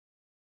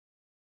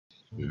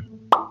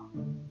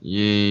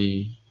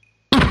Yay.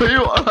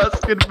 You are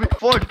asking me?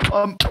 Fuck.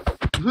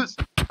 Who's.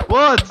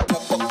 What?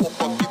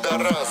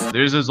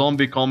 There's a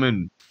zombie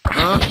coming.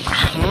 Huh?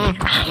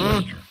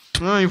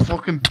 You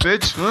fucking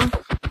bitch, huh?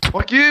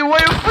 Fuck you. Why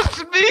you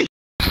pushing me?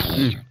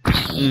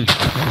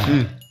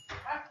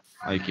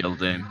 I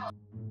killed him.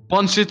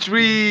 Punch a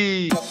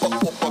tree!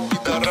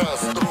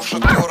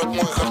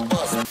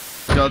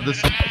 God,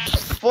 this.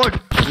 Fuck!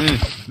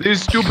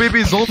 There's two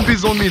baby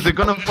zombies on me, they're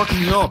gonna fuck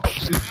me up.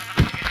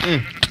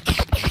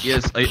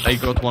 Yes, I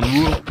got one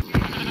rule.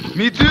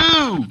 Me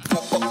too!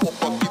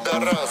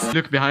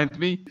 Look behind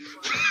me.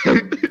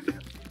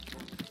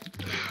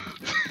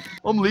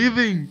 I'm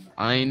leaving.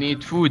 I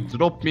need food.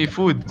 Drop me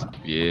food.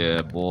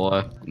 Yeah,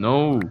 boy.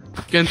 No.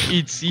 You can't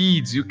eat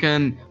seeds. You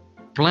can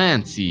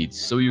plant seeds.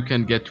 So you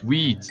can get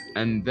wheat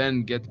and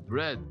then get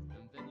bread.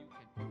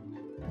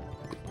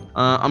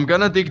 I'm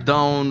gonna dig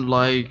down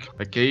like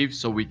a cave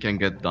so we can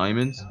get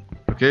diamonds.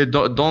 Okay,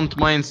 don't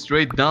mine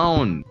straight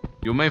down.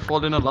 You may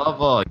fall in a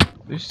lava.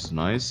 This is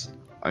nice.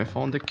 I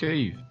found a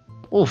cave.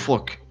 Oh,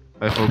 fuck.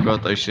 I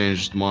forgot I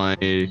changed my...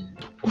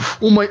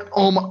 Oh my...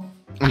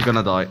 I'm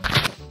gonna die.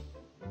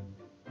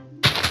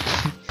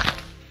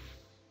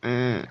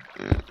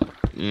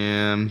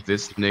 Yeah,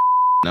 this nigga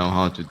know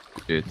how to do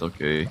it,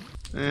 okay.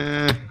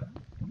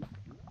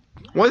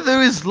 Why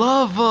there is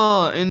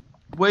lava in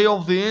the way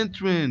of the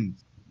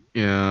entrance?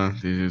 Yeah,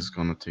 this is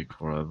gonna take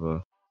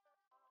forever.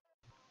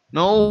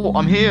 No,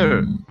 I'm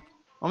here!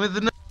 I'm in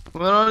the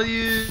Where are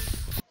you?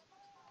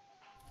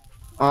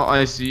 Oh,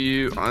 I see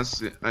you. I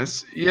see.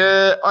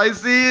 Yeah, I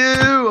see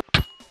you!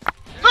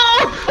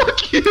 No,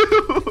 fuck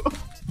you!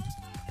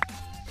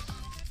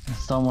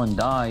 Someone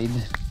died.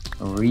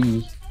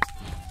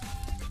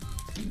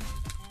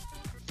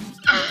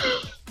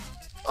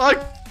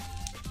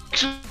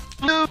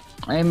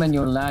 Ayman,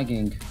 you're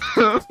lagging.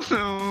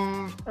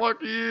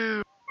 Fuck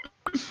you!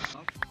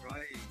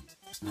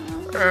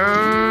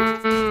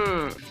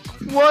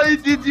 Why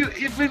did you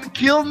even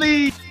kill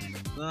me?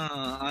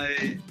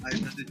 I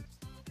didn't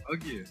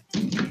hug you.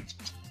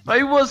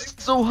 I was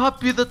so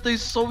happy that I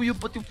saw you,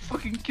 but you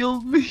fucking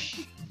killed me.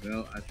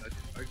 Well, I tried to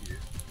hug you.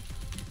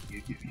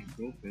 You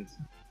go first.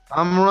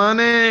 I'm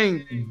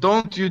running!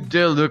 Don't you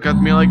dare look at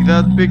me like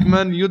that, big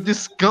man. You're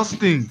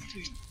disgusting.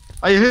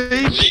 I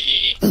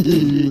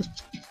hate.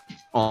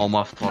 Oh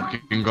my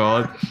fucking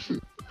god.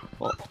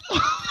 Oh.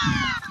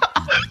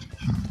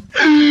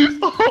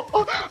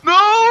 No!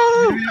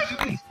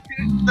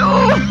 No!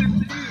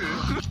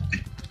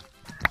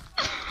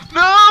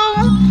 No!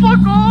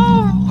 Fuck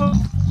off!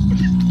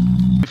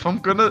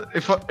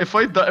 If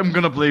I die, I'm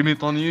gonna blame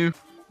it on you.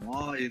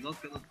 No, you're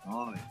not gonna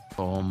die.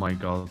 Oh my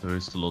god, there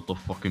is a lot of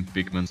fucking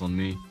pigments on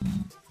me.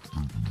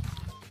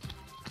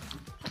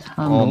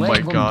 Oh my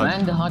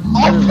god.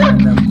 Oh fuck!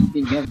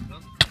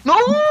 No!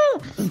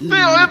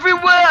 They are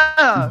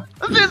everywhere!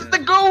 There's the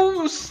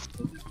ghost!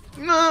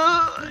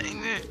 No!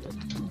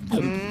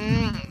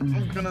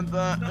 I'm gonna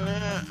die.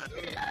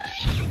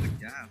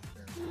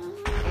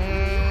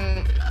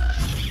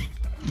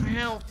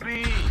 Help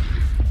me!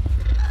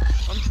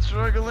 I'm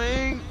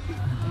struggling!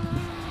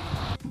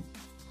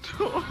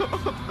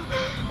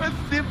 I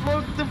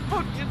deblocked the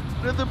fucking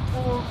nether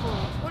portal!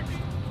 Fuck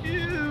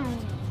you!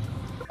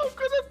 I'm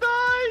gonna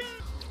die!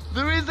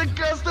 There is a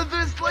ghost and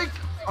there's like...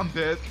 I'm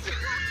dead.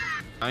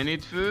 I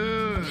need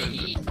food.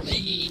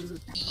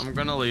 I'm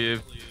gonna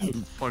leave.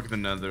 Fuck the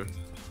nether.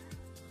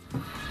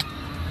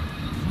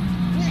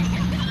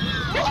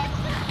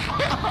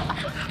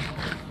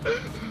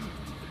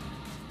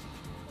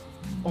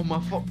 Oh my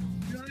fuck.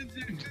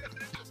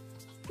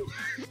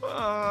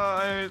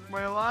 I hate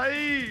my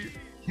life.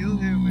 Kill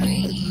him,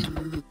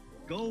 man.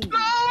 Go.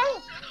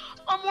 No!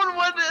 I'm on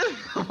one.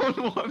 I'm on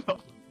one.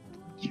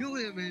 Kill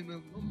him, man.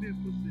 Don't be a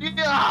pussy.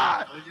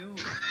 Yeah!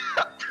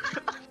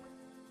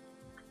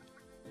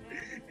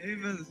 Hey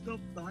man, stop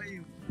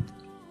dying.